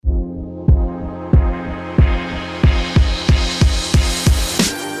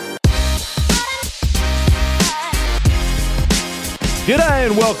G'day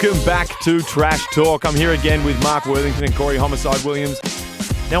and welcome back to Trash Talk. I'm here again with Mark Worthington and Corey Homicide Williams.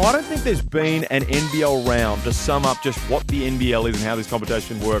 Now, I don't think there's been an NBL round to sum up just what the NBL is and how this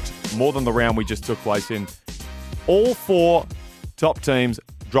competition works more than the round we just took place in. All four top teams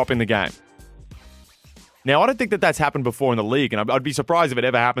drop in the game. Now, I don't think that that's happened before in the league, and I'd be surprised if it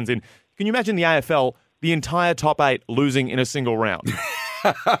ever happens in... Can you imagine the AFL, the entire top 8 losing in a single round?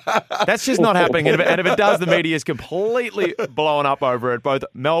 That's just not happening. And if it does, the media is completely blowing up over it. Both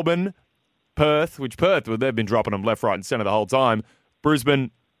Melbourne, Perth, which Perth, well, they've been dropping them left, right, and centre the whole time. Brisbane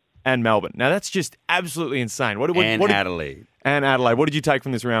and Melbourne. Now, that's just absolutely insane. Adelaide. And Adelaide. What did you take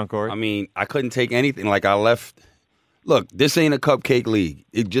from this round, Corey? I mean, I couldn't take anything. Like, I left... Look, this ain't a cupcake league.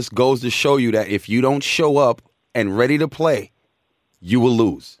 It just goes to show you that if you don't show up and ready to play, you will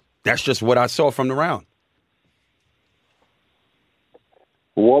lose. That's just what I saw from the round.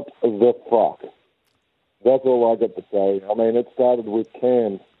 What the fuck? That's all I got to say. I mean, it started with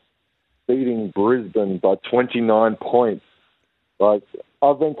Cairns beating Brisbane by 29 points. Like,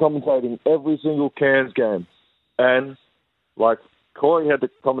 I've been commentating every single Cairns game. And, like, Corey had to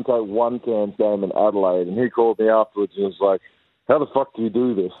commentate one Cairns game in Adelaide, and he called me afterwards and was like, how the fuck do you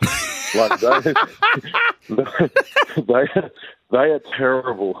do this? Like, they are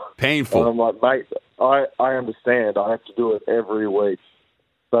terrible. Painful. And I'm like, mate, I understand. I have to do it every week.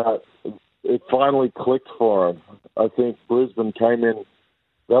 But it finally clicked for them. I think Brisbane came in.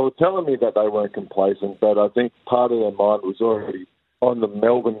 They were telling me that they weren't complacent, but I think part of their mind was already on the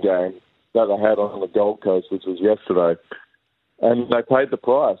Melbourne game that they had on the Gold Coast, which was yesterday. And they paid the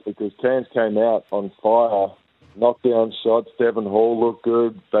price because Cairns came out on fire, knocked down shots. Devon Hall looked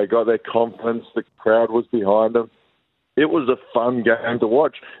good. They got their confidence. The crowd was behind them. It was a fun game to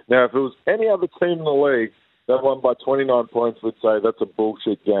watch. Now, if it was any other team in the league that won by 29 points, we'd say that's a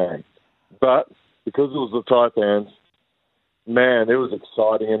bullshit game. But because it was the Taipans, man, it was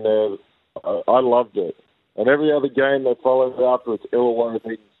exciting in there. I loved it. And every other game that followed after, it's Illawarra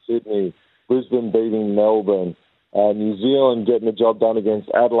beating Sydney, Brisbane beating Melbourne, New Zealand getting the job done against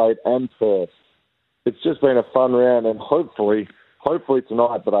Adelaide and Perth. It's just been a fun round, and hopefully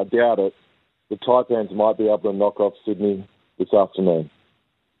tonight, but I doubt it, the Taipans might be able to knock off Sydney this afternoon.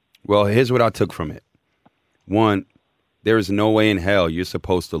 Well, here's what I took from it. One, there is no way in hell you're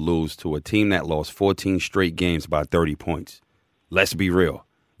supposed to lose to a team that lost 14 straight games by 30 points. Let's be real.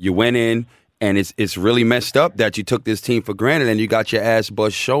 You went in, and it's really messed up that you took this team for granted and you got your ass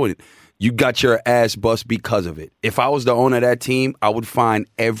bust showing it. You got your ass bust because of it. If I was the owner of that team, I would find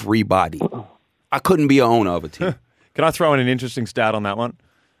everybody. I couldn't be an owner of a team. Can I throw in an interesting stat on that one?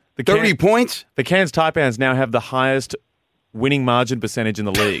 30 points? The Cairns Taipans now have the highest winning margin percentage in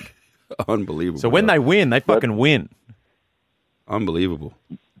the league. Unbelievable. So when they win, they fucking win. Unbelievable.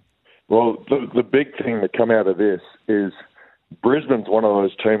 Well, the big thing that come out of this is Brisbane's one of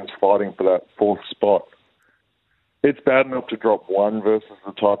those teams fighting for that fourth spot. It's bad enough to drop one versus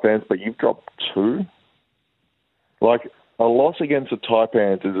the Taipans, but you've dropped two. Like, a loss against the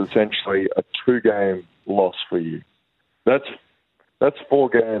Taipans is essentially a 2-game loss for you. That's 4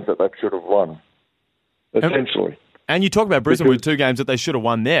 games that they should have won, essentially. And you talk about Brisbane with 2 games that they should have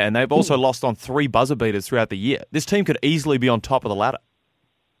won there, and they've also lost on 3 buzzer beaters throughout the year. This team could easily be on top of the ladder.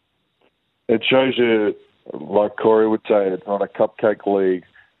 It shows you, like Corey would say, it's not a cupcake league,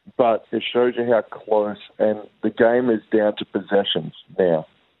 but it shows you how close, and the game is down to possessions now.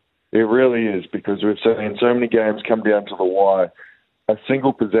 It really is, because we've seen so many games come down to the wire. A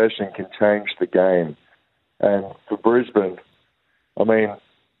single possession can change the game. And for Brisbane, I mean,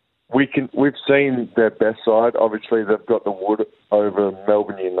 we've seen their best side. Obviously, they've got the wood over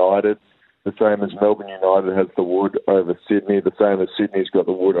Melbourne United, the same as Melbourne United has the wood over Sydney, the same as Sydney's got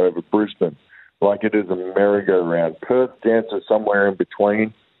the wood over Brisbane. Like, it is a merry-go-round. Perth dances somewhere in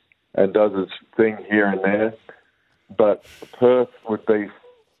between and does its thing here and there. But Perth would be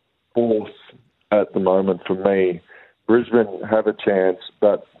 4th at the moment for me. Brisbane have a chance,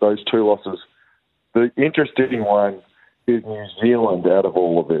 but those 2 losses. The interesting one is New Zealand out of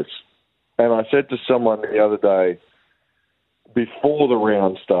all of this. And I said to someone the other day, before the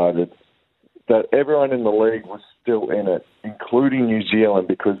round started, that everyone in the league was still in it, including New Zealand,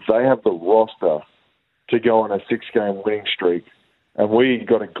 because they have the roster to go on a 6-game winning streak. And we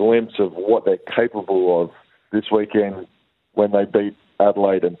got a glimpse of what they're capable of this weekend when they beat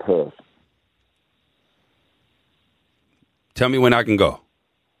Adelaide and Perth. Tell me when I can go.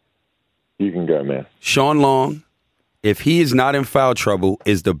 You can go, man. Sean Long, if he is not in foul trouble,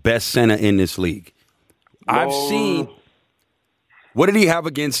 is the best center in this league. I've seen... What did he have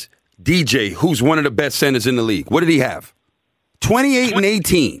against DJ, who's one of the best centers in the league? What did he have? 28 and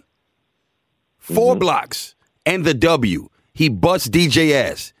 18. 4 blocks and the W. he busts DJ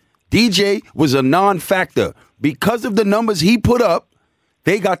ass. DJ was a non-factor. Because of the numbers he put up,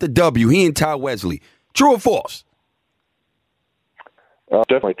 they got the W. He and Ty Wesley. True or false?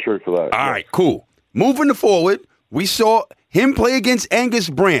 Definitely true for that. All right, cool. Moving forward, we saw him play against Angus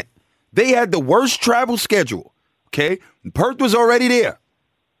Brandt. They had the worst travel schedule, okay? Perth was already there.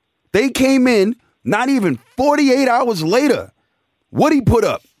 They came in not even 48 hours later. What'd he put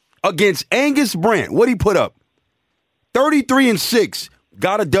up? Against Angus Brandt, what'd he put up? 33-6,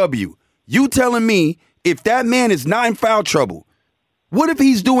 got a W. You telling me if that man is not in foul trouble, what if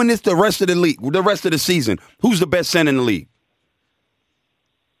he's doing this the rest of the league, the rest of the season? Who's the best center in the league?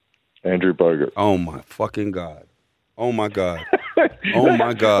 Andrew Bogut. Oh, my fucking God. Oh, my God. Oh,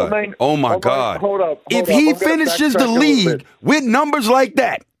 my God. Oh, my God. Hold up. If he finishes the league with numbers like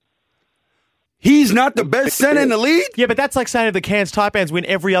that, he's not the best center in the league? Yeah, but that's like saying if the Cairns Taipans win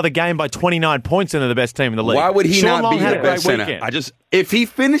every other game by 29 points and they're the best team in the league. Why would he Sean not Long be had the a great best center? weekend. If he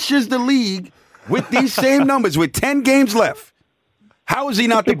finishes the league with these same numbers, with 10 games left, how is he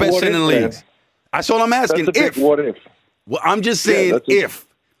not the best center in the league? That's all I'm asking. That's a big what if. Well, I'm just saying if.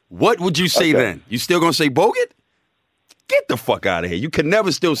 What would you say then? You still going to say Bogut? Get the fuck out of here. You can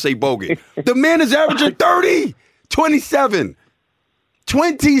never still say Bogut. The man is averaging 30, 27.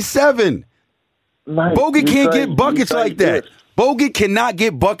 27. Mate, Bogut can't get buckets like that. Bogut cannot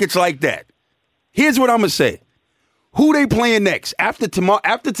get buckets like that. Here's what I'm going to say. Who they playing next? After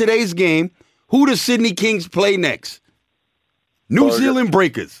today's game, who does Sydney Kings play next? New Zealand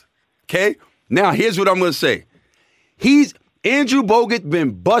Breakers. Okay? Now, here's what I'm going to say. Andrew Bogut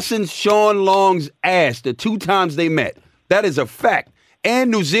been busting Sean Long's ass the 2 times they met. That is a fact. And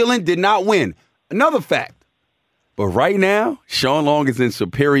New Zealand did not win. Another fact. But right now, Sean Long is in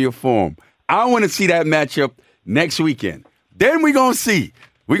superior form. I want to see that matchup next weekend. Then we're going to see.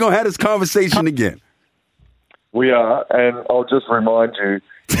 We're going to have this conversation again. We are, and I'll just remind you,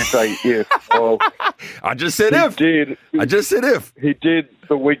 you say if. Well, I just said if. I just said if. He did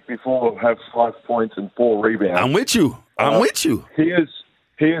the week before have 5 points and 4 rebounds. I'm with you. He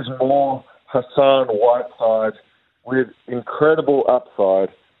is more Hassan Whiteside with incredible upside,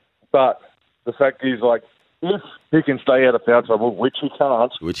 but the fact is, like, if he can stay out of foul trouble, which he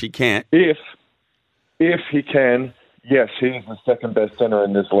can't. If he can, yes, he's the second best center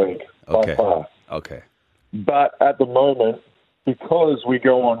in this league by far. Okay. But at the moment, because we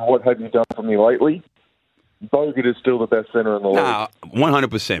go on what have you done for me lately, Bogut is still the best center in the league.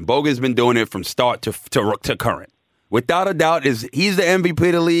 100%. Bogut's been doing it from start to current. Without a doubt, he's the MVP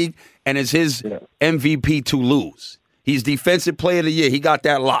of the league, and it's his MVP to lose. He's Defensive Player of the Year. He got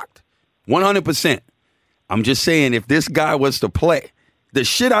that locked. 100%. I'm just saying, if this guy was to play, the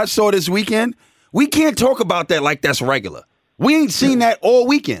shit I saw this weekend, we can't talk about that like that's regular. We ain't seen that all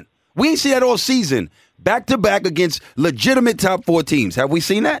weekend. We ain't seen that all season. Back-to-back against legitimate top 4 teams. Have we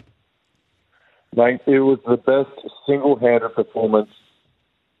seen that? Like, it was the best single-handed performance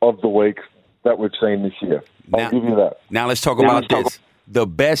of the week that we've seen this year. I'll give you that. Now let's talk about this. The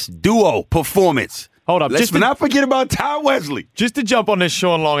best duo performance. Hold up. Let's not forget about Ty Wesley. Just to jump on this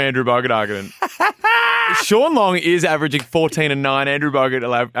Sean Long, Andrew Bogut argument. Sean Long is averaging 14 and 9. Andrew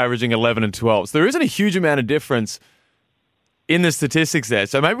Bogut averaging 11 and 12. So there isn't a huge amount of difference in the statistics there.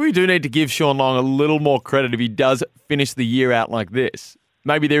 So maybe we do need to give Sean Long a little more credit if he does finish the year out like this.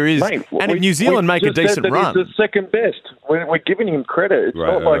 Maybe there is. Mate, and if New Zealand make a decent run. He's the second best. We're giving him credit. It's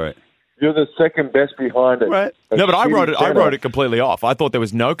not like you're the second best behind it. Right. No, but I wrote it completely off. I thought there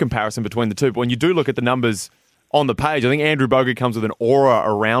was no comparison between the two. But when you do look at the numbers on the page, I think Andrew Bogut comes with an aura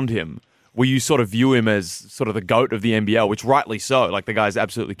around him where you sort of view him as sort of the GOAT of the NBL, which rightly so. Like, the guy's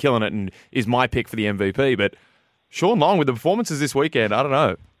absolutely killing it and is my pick for the MVP. But Sean Long, with the performances this weekend, I don't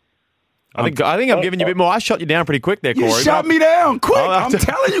know. I think I'm giving you a bit more. I shot you down pretty quick there, Corey. You shot me down quick. I'm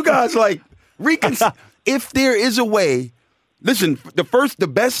telling you guys, like, if there is a way. Listen, the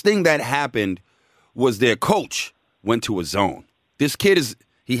best thing that happened was their coach went to a zone. This kid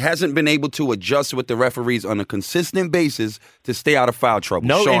he hasn't been able to adjust with the referees on a consistent basis to stay out of foul trouble.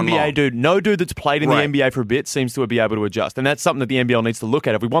 No Sean NBA Long. dude, no dude that's played in the NBA for a bit seems to be able to adjust. And that's something that the NBL needs to look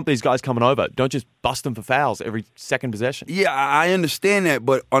at. If we want these guys coming over, don't just bust them for fouls every second possession. Yeah, I understand that.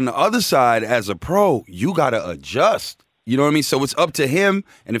 But on the other side, as a pro, you got to adjust. You know what I mean? So it's up to him.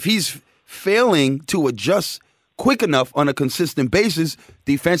 And if he's failing to adjust quick enough on a consistent basis,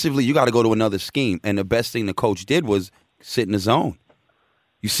 defensively, you got to go to another scheme. And the best thing the coach did was sit in the zone.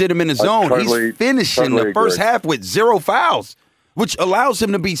 You sit him in the zone. He's finishing the first half with 0 fouls, which allows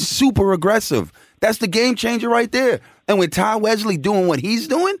him to be super aggressive. That's the game changer right there. And with Ty Wesley doing what he's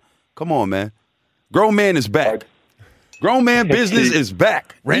doing, come on, man. Grown man is back. Grown man business is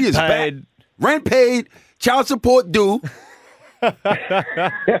back. Rent he is paid. back. Rent paid. Child support due.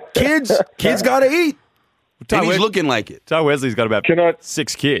 Kids got to eat. And he's looking like it. Ty Wesley's got about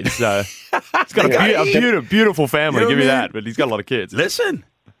 6 kids, so he's got a beautiful family. Give me that, but he's got a lot of kids. Listen,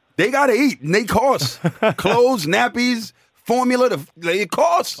 they got to eat, and they cost. Clothes, nappies, formula, they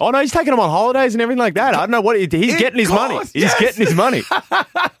cost. Oh, no, he's taking them on holidays and everything like that. I don't know what he's getting his money. He's getting his money.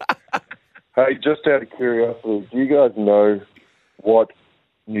 Hey, just out of curiosity, do you guys know what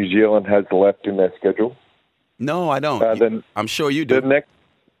New Zealand has left in their schedule? No, I don't. I'm sure you do.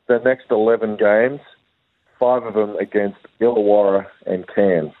 The next 11 games, 5 of them against Illawarra and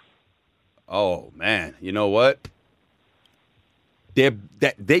Cairns. Oh, man. You know what? They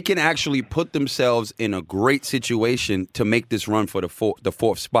can actually put themselves in a great situation to make this run for the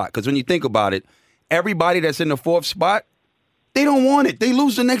fourth spot. Because when you think about it, everybody that's in the 4th spot, they don't want it. They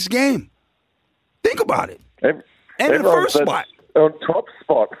lose the next game. Think about it. And in the 1st spot. On top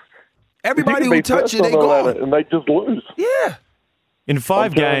spot. Everybody who touch it, they go. And they just lose. Yeah. In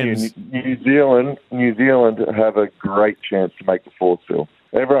 5 games. New Zealand have a great chance to make the 4th still.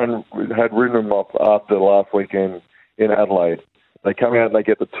 Everyone had written them off after last weekend in Adelaide. They come out and they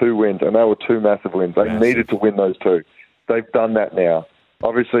get the 2 wins, and they were 2 massive wins. They needed to win those 2. They've done that now.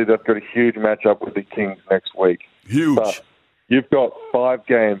 Obviously, they've got a huge matchup with the Kings next week. Huge. But you've got 5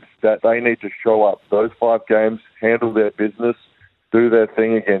 games that they need to show up. Those 5 games, handle their business, do their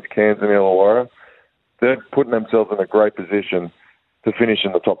thing against Cairns and Illawarra. They're putting themselves in a great position to finish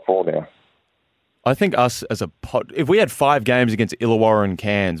in the top 4 now. I think us as a pod, if we had 5 games against Illawarra and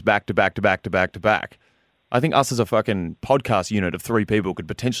Cairns back to back to back to back to back, I think us as a fucking podcast unit of 3 people could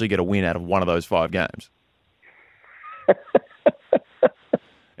potentially get a win out of one of those 5 games.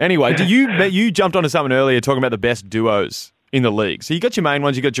 Anyway, you jumped onto something earlier talking about the best duos in the league. So you got your main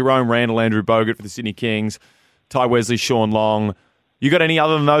ones. You got Jerome Randall, Andrew Bogut for the Sydney Kings, Ty Wesley, Sean Long. You got any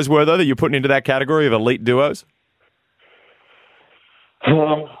other than those, Wortho, that you're putting into that category of elite duos?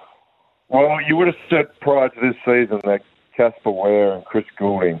 Well, you would have said prior to this season that Casper Ware and Chris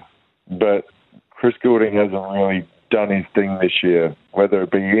Goulding, but Chris Goulding hasn't really done his thing this year, whether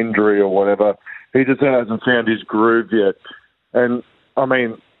it be injury or whatever. He just hasn't found his groove yet. And, I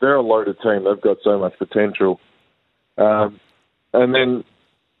mean, they're a loaded team. They've got so much potential. And then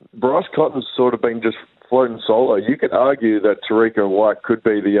Bryce Cotton's sort of been just floating solo. You could argue that Tariko White could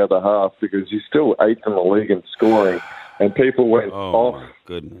be the other half because he's still 8th in the league in scoring. And people went off. My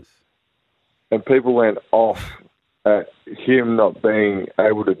goodness. And people went off at him not being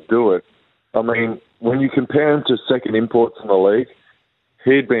able to do it. I mean, when you compare him to second imports in the league,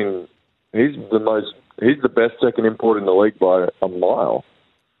 he's the best second import in the league by a mile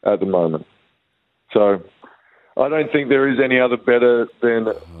at the moment. So I don't think there is any other better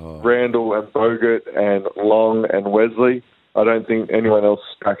than Randall and Bogut and Long and Wesley. I don't think anyone else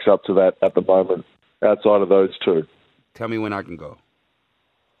stacks up to that at the moment outside of those 2. Tell me when I can go.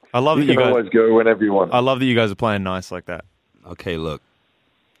 I love that you can always go whenever you want. I love that you guys are playing nice like that. Okay, look.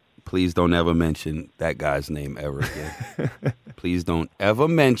 Please don't ever mention that guy's name ever again. Please don't ever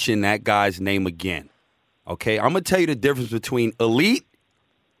mention that guy's name again. Okay? I'm going to tell you the difference between elite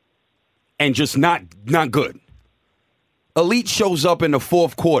and just not good. Elite shows up in the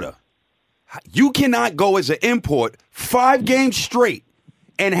 4th quarter. You cannot go as an import 5 games straight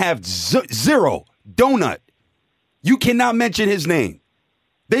and have 0 donut. You cannot mention his name.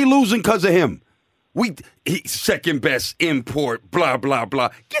 They losing because of him. He's second best import, blah, blah, blah.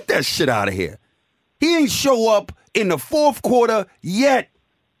 Get that shit out of here. He ain't show up in the 4th quarter yet.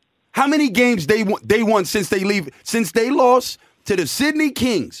 How many games they won since they lost to the Sydney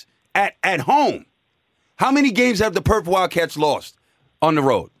Kings at home? How many games have the Perth Wildcats lost on the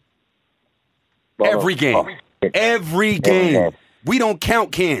road? Every game. Every game. We don't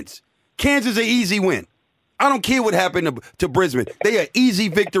count Cairns. Cairns is an easy win. I don't care what happened to Brisbane. They an easy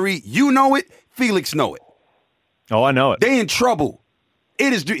victory. You know it. Felix know it. Oh, I know it. They in trouble.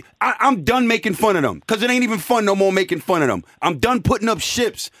 It is. I'm done making fun of them because it ain't even fun no more making fun of them. I'm done putting up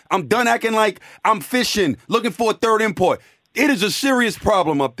ships. I'm done acting like I'm fishing, looking for a 3rd import. It is a serious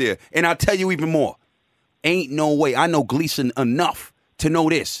problem up there, and I'll tell you even more. Ain't no way. I know Gleason enough to know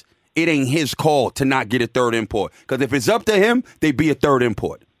this. It ain't his call to not get a 3rd import because if it's up to him, they'd be a 3rd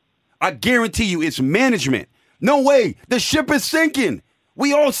import. I guarantee you it's management. No way. The ship is sinking.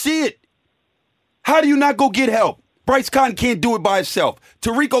 We all see it. How do you not go get help? Bryce Cotton can't do it by himself.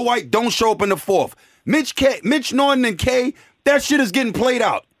 Tariko White don't show up in the 4th. Mitch Norton and Kay, that shit is getting played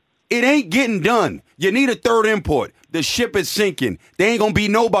out. It ain't getting done. You need a 3rd import. The ship is sinking. They ain't going to be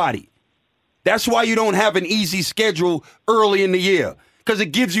nobody. That's why you don't have an easy schedule early in the year because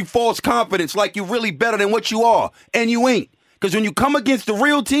it gives you false confidence like you're really better than what you are, and you ain't. Because when you come against the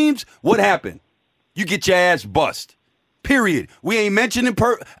real teams, what happened? You get your ass bust. Period. We ain't mentioning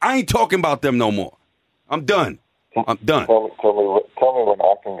I ain't talking about them no more. I'm done. I'm done. Tell me when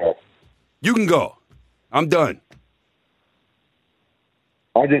I can go. You can go. I'm done.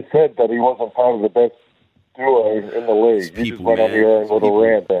 I just said that he wasn't part of the best duo in the league. You just went on your own little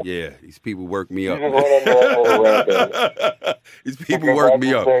rant there. Yeah, these people work me up. You just went on your own little rant there. These people work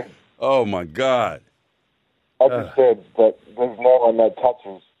me up. Oh, my God. I just said that there's no one that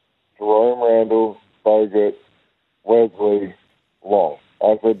touches Jerome Randall, Bogut, Wesley, Long.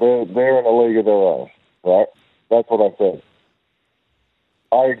 I said they're in a league of their own, right? That's what I said.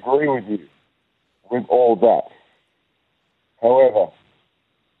 I agree with you with all that. However,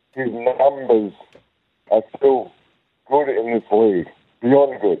 his numbers are still good in this league,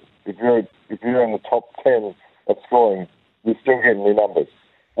 beyond good. If you're in the top 10 of scoring, you're still getting your numbers.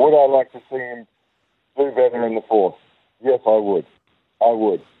 Would I like to see him do better in the fourth? Yes, I would.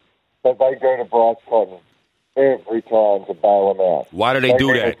 But they go to Bryce Cotton every time to bail him out. Why do they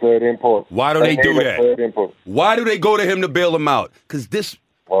do that? Third input. Why do they do that? Third input. Why do they go to him to bail him out? Because this...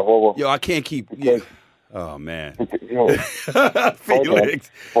 Well, I can't keep... Yeah. Oh, man.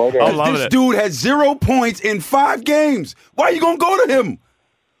 Felix. I'm loving This it. dude has 0 points in 5 games. Why are you going to go to him?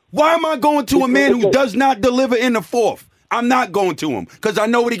 Why am I going to a man who does not deliver in the fourth? I'm not going to him because I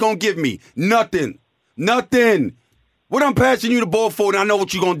know what he's going to give me. Nothing. What I'm passing you the ball for, and I know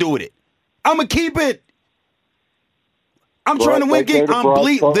what you're going to do with it. I'm going to keep it. I'm trying to win games.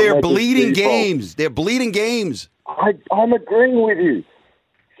 They're bleeding games. They're bleeding games. I'm agreeing with you.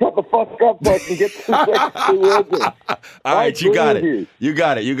 Shut the fuck up so I can get some extra words in. All right, you got it. You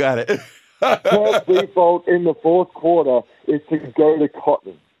got it. Her default in the fourth quarter is to go to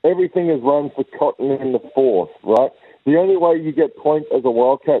Cotton. Everything is run for Cotton in the fourth, right? The only way you get points as a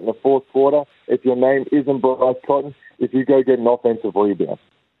Wildcat in the fourth quarter, if your name isn't Bryce Cotton, if you go get an offensive rebound.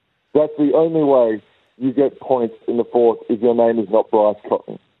 That's the only way you get points in the fourth if your name is not Bryce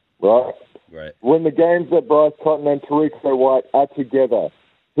Cotton, right? Right. When the games that Bryce Cotton and Tariq White are together,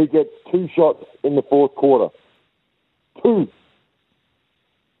 he gets 2 shots in the fourth quarter. 2.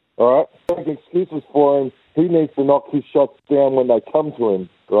 All right? Make excuses for him. He needs to knock his shots down when they come to him,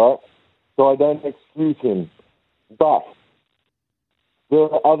 right? So I don't excuse him. But there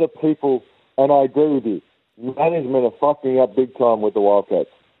are other people, and I agree with you, management are fucking up big time with the Wildcats.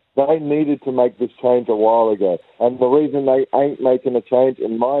 They needed to make this change a while ago. And the reason they ain't making a change,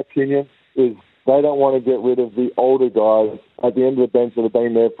 in my opinion, is they don't want to get rid of the older guys at the end of the bench that have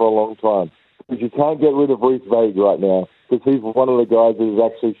been there for a long time. Because you can't get rid of Reece Vague right now, because he's one of the guys that is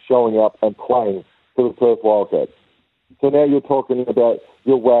actually showing up and playing for the Perth Wildcats. So now you're talking about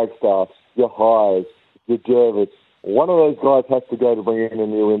your Wagstaffs, your Highs, your Jervis. One of those guys has to go to bring in a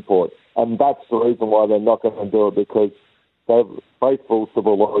new import. And that's the reason why they're not going to do it, because they're faithful to the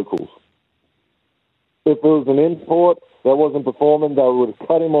locals. If it was an import that wasn't performing, they would have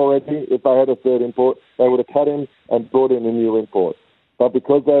cut him already. If they had a third import, they would have cut him and brought in a new import. But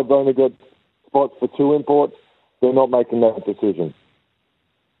because they've only got spots for 2 imports, they're not making that decision,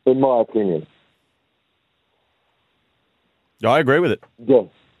 in my opinion. I agree with it. Yeah.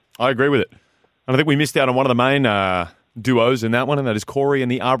 I agree with it. And I think we missed out on one of the main duos in that one, and that is Corey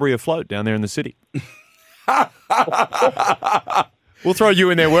and the Arbury Afloat down there in the city. We'll throw you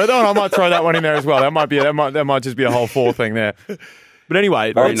in there, Wortho, and I might throw that one in there as well. That might just be a whole 4 thing there. But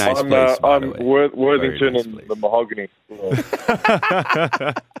anyway, Very nice place. I'm Worthington nice and place. the Mahogany.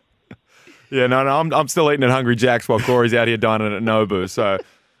 Yeah, no, I'm still eating at Hungry Jack's while Corey's out here dining at Nobu. So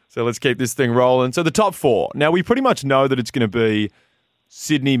let's keep this thing rolling. So the top 4. Now, we pretty much know that it's going to be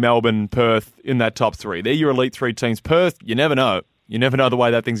Sydney, Melbourne, Perth in that top 3. They're your elite 3 teams. Perth, you never know. You never know the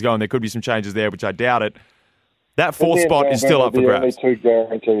way that thing's going. There could be some changes there, which I doubt it. That 4th spot is still up for grabs. They're the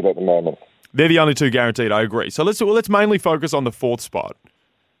only 2 guaranteed at the moment. They're the only 2 guaranteed, I agree. So let's mainly focus on the 4th spot,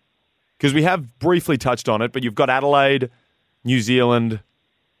 because we have briefly touched on it, but you've got Adelaide, New Zealand,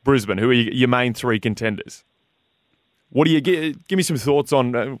 Brisbane, who are your main 3 contenders. What do you give me some thoughts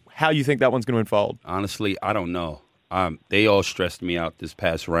on how you think that one's going to unfold? Honestly, I don't know. They all stressed me out this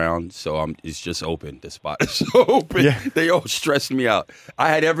past round, so it's just open. The spot is so open. Yeah. They all stressed me out. I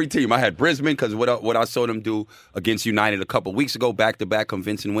had every team. I had Brisbane because what I saw them do against United a couple weeks ago, back-to-back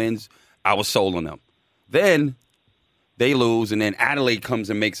convincing wins, I was sold on them. Then they lose, and then Adelaide comes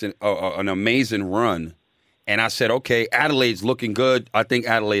and makes an amazing run. And I said, okay, Adelaide's looking good. I think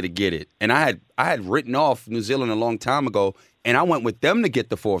Adelaide will get it. And I had written off New Zealand a long time ago, and I went with them to get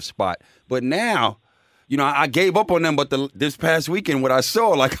the 4th spot. But now, I gave up on them. But this past weekend, what I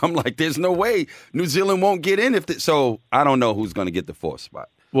saw, I'm like, there's no way New Zealand won't get in. So I don't know who's going to get the 4th spot.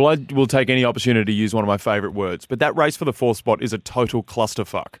 Well, I will take any opportunity to use one of my favorite words. But that race for the 4th spot is a total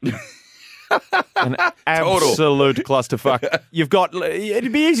clusterfuck. An absolute clusterfuck. You've got,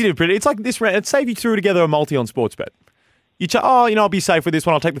 it'd be easy to predict. It's like this round. It's say if you threw together a multi on Sportsbet. I'll be safe with this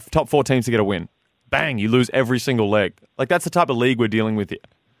one. I'll take the top 4 teams to get a win. Bang, you lose every single leg. Like, that's the type of league we're dealing with here.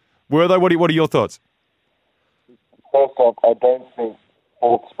 Wortho, what are your thoughts? First off, I don't think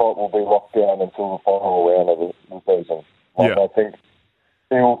fourth spot will be locked down until the final round of the season. I think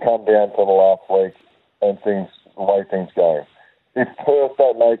it will come down to the last week and the way things go. If Perth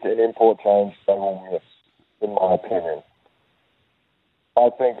don't make an import change, they will miss, in my opinion. I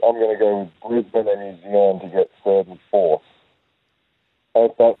think I'm going to go with Brisbane and New Zealand to get third and fourth.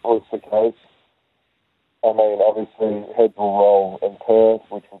 If that was the case, I mean, obviously, heads will roll in Perth,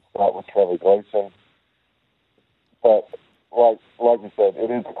 which would start with Trevor Gleeson. But, like you said,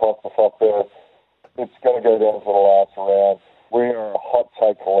 it is a clusterfuck there. It's going to go down to the last round. We are a hot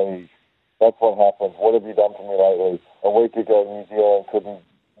take league. That's what happens. What have you done for me lately? A week ago, New Zealand couldn't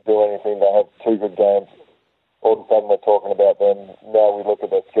do anything. They had 2 good games. All of a sudden, we're talking about them. Now we look at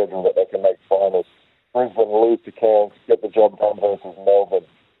their schedule that they can make finals. Brisbane lose to Cairns, get the job done versus Melbourne.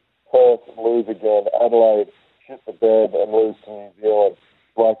 Perth lose again. Adelaide shit the bed and lose to New Zealand.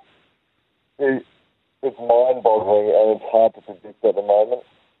 It's mind-boggling and it's hard to predict at the moment.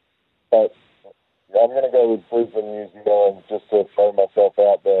 But I'm going to go with Brisbane, New Zealand, just to throw myself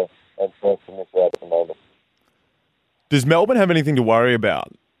out there and first to miss out at the moment. Does Melbourne have anything to worry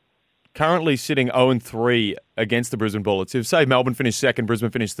about? Currently sitting 0-3 against the Brisbane Bullets. If, say, Melbourne finished second,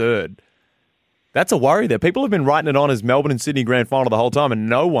 Brisbane finished third, that's a worry there. People have been writing it on as Melbourne and Sydney grand final the whole time, and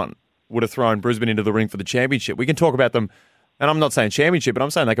no one would have thrown Brisbane into the ring for the championship. We can talk about them, and I'm not saying championship, but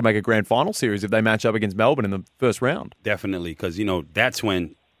I'm saying they can make a grand final series if they match up against Melbourne in the first round. Definitely, because, that's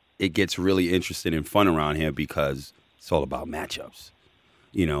when it gets really interesting and fun around here because it's all about matchups.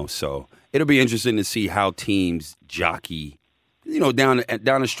 So it'll be interesting to see how teams jockey, down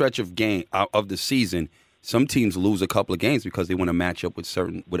a stretch of the season. Some teams lose a couple of games because they want to match up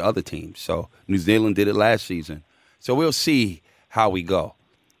with other teams. So New Zealand did it last season. So we'll see how we go.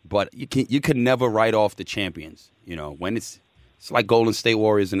 But you can never write off the champions. When it's like Golden State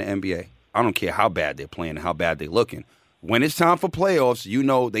Warriors in the NBA. I don't care how bad they're playing and how bad they're looking. When it's time for playoffs,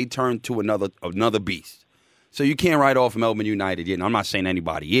 they turn to another beast. So you can't write off Melbourne United yet. And I'm not saying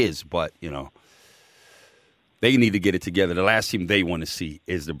anybody is, but they need to get it together. The last team they want to see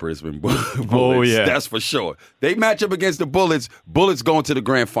is the Brisbane Bullets. Oh, yeah. That's for sure. They match up against the Bullets. Bullets going to the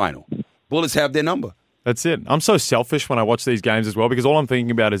grand final. Bullets have their number. That's it. I'm so selfish when I watch these games as well because all I'm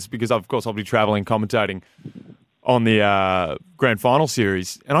thinking about is because, of course, I'll be traveling, commentating on the grand final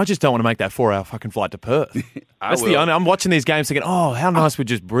series, and I just don't want to make that 4-hour fucking flight to Perth. I'm watching these games thinking, how nice would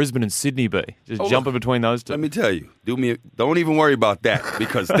just Brisbane and Sydney be? Just jumping between those two. Let me tell you, don't even worry about that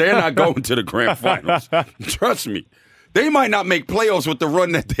because they're not going to the grand finals. Trust me. They might not make playoffs with the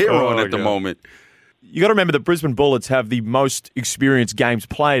run that they're on at the moment. You got to remember the Brisbane Bullets have the most experienced games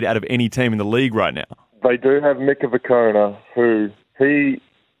played out of any team in the league right now. They do have Mika Vukona, who he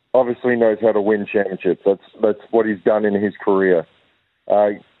obviously knows how to win championships. That's what he's done in his career.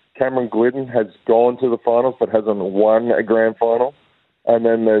 Cameron Glidden has gone to the finals but hasn't won a grand final. And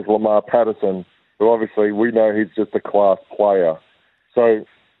then there's Lamar Patterson, who obviously we know he's just a class player. So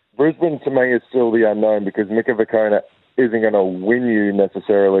Brisbane, to me, is still the unknown because Mika Vukona isn't going to win you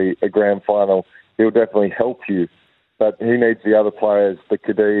necessarily a grand final. He'll definitely help you. But he needs the other players, the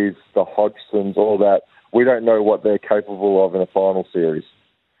Caddies, the Hodgsons, all that. We don't know what they're capable of in a final series.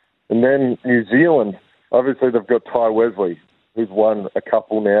 And then New Zealand, obviously they've got Ty Wesley, who's won a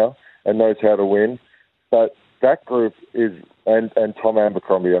couple now and knows how to win. But that group is, and Tom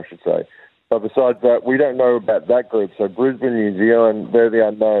Abercrombie, I should say. But besides that, we don't know about that group. So Brisbane, New Zealand, they're the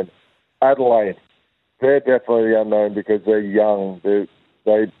unknown. Adelaide, they're definitely the unknown because they're young.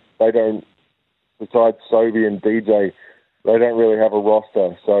 They don't, besides Sobey and DJ, they don't really have a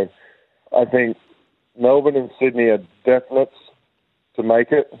roster. So I think Melbourne and Sydney are definites to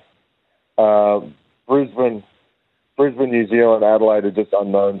make it. Brisbane, New Zealand, Adelaide are just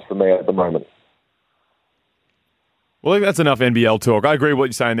unknowns for me at the moment. Well, I think that's enough NBL talk. I agree with what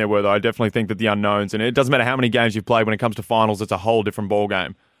you're saying there, Wortho. I definitely think that the unknowns, and it doesn't matter how many games you've played when it comes to finals, it's a whole different ball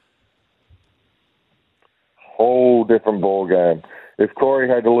game. Whole different ball game. If Corey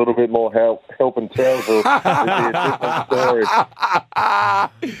had a little bit more help in Townsville, it'd be a different story.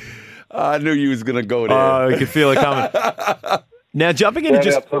 I knew you was going to go there. Oh, you could feel it coming. Now, jumping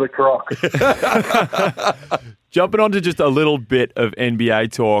into Out to the croc. Jumping on to just a little bit of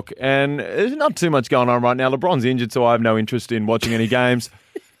NBA talk, and there's not too much going on right now. LeBron's injured, so I have no interest in watching any games.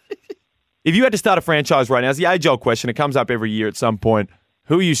 If you had to start a franchise right now, it's the age-old question. It comes up every year at some point.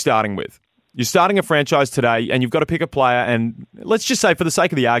 Who are you starting with? You're starting a franchise today, and you've got to pick a player, and let's just say, for the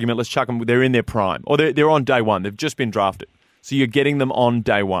sake of the argument, let's chuck them, they're in their prime, or they're on day one. They've just been drafted. So you're getting them on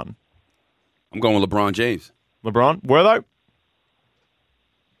day one. I'm going with LeBron James. LeBron? Wortho?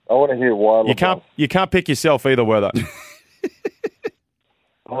 I want to hear why LeBron. You can't pick yourself either, Wortho.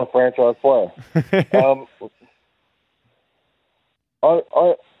 I'm a franchise player.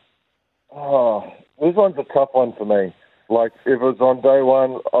 This one's a tough one for me. Like, if it was on day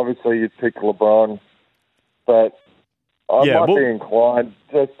one, obviously you'd pick LeBron, but I might be inclined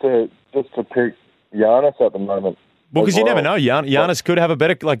just to pick Giannis at the moment. Well, because you never know. Giannis could have a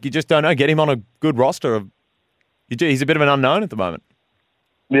better, like, you just don't know. Get him on a good roster. He's a bit of an unknown at the moment.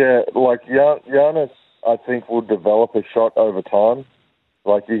 Yeah, like Giannis, I think, will develop a shot over time.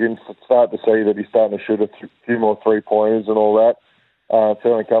 Like, you can start to see that he's starting to shoot a few more three-pointers and all that,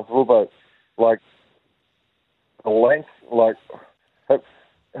 feeling comfortable. But, like, the length, like,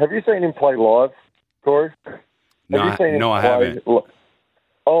 have you seen him play live, Corey? No, I haven't.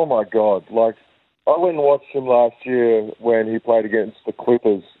 Oh, my God. Like, I went and watched him last year when he played against the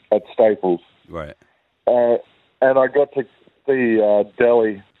Clippers at Staples. Right. And I got to see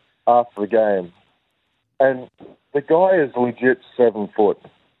Delhi after the game. And the guy is legit 7 foot.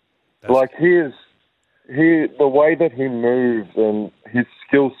 Like, the way that he moves and his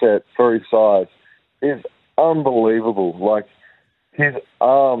skill set for his size is unbelievable. Like, his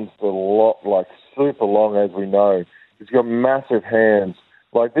arms are super long, as we know. He's got massive hands.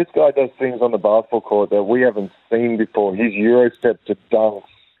 Like, this guy does things on the basketball court that we haven't seen before. His Euro step to dunks,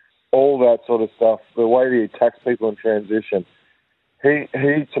 all that sort of stuff, the way that he attacks people in transition. He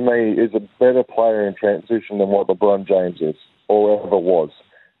to me, is a better player in transition than what LeBron James is, or ever was,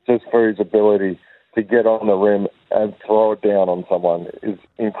 just for his ability to get on the rim and throw it down on someone is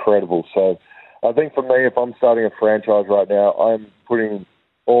incredible. So I think for me, if I'm starting a franchise right now, I'm putting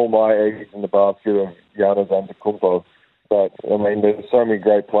all my eggs in the basket of Giannis Antetokounmpo. But, I mean, there's so many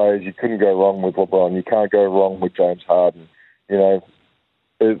great players. You couldn't go wrong with LeBron. You can't go wrong with James Harden. You know,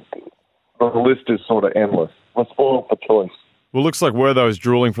 the list is sort of endless. We're spoiled for choice. Well, looks like Wortho is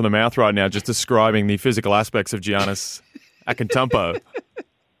drooling from the mouth right now, just describing the physical aspects of Giannis Antetokounmpo.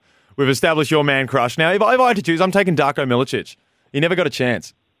 We've established your man crush. Now, if I had to choose, I'm taking Darko Milicic. He never got a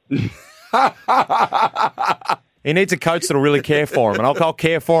chance. He needs a coach that'll really care for him, and I'll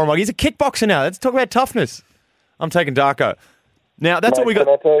care for him. He's a kickboxer now. Let's talk about toughness. I'm taking Darko. Now, that's what we got.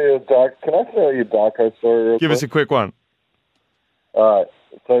 Can I tell you a Darko story real quick? Give us a quick one. All right.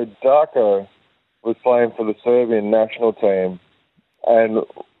 So Darko was playing for the Serbian national team, and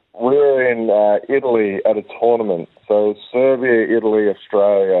we were in Italy at a tournament. So Serbia, Italy,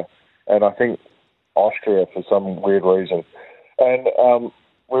 Australia, and I think Austria for some weird reason. And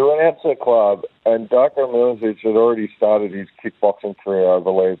we went out to the club, and Darko Milicic had already started his kickboxing career, I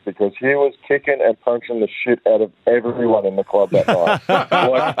believe, because he was kicking and punching the shit out of everyone in the club that night.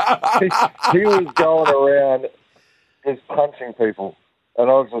 He was going around just punching people. And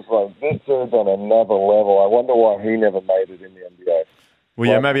I was just like, this dude's on another level. I wonder why he never made it in the NBA. Well,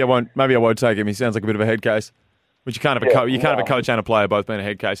 yeah, maybe I won't take him. He sounds like a bit of a head case. Which you can't have a coach and a player both being a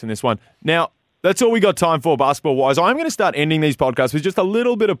head case in this one. Now, that's all we got time for basketball-wise. I'm going to start ending these podcasts with just a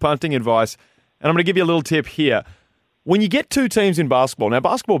little bit of punting advice, and I'm going to give you a little tip here. When you get two teams in basketball, now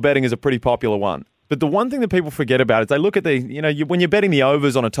basketball betting is a pretty popular one, but the one thing that people forget about is they look at when you're betting the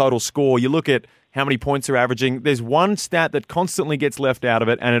overs on a total score, you look at how many points they're averaging. There's one stat that constantly gets left out of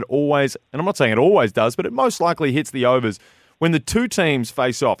it, and it always, and I'm not saying it always does, but it most likely hits the overs when the two teams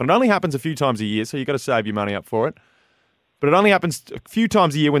face off. And it only happens a few times a year, so you've got to save your money up for it. But it only happens a few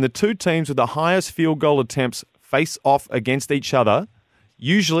times a year when the two teams with the highest field goal attempts face off against each other.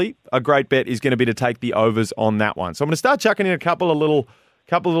 Usually, a great bet is going to be to take the overs on that one. So I'm going to start chucking in a couple of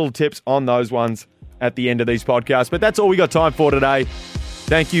little tips on those ones at the end of these podcasts. But that's all we got time for today.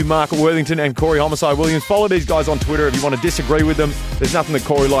 Thank you, Mark Worthington and Corey Homicide Williams. Follow these guys on Twitter if you want to disagree with them. There's nothing that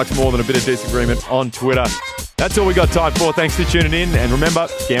Corey likes more than a bit of disagreement on Twitter. That's all we got time for. Thanks for tuning in. And remember,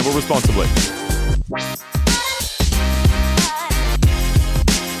 gamble responsibly.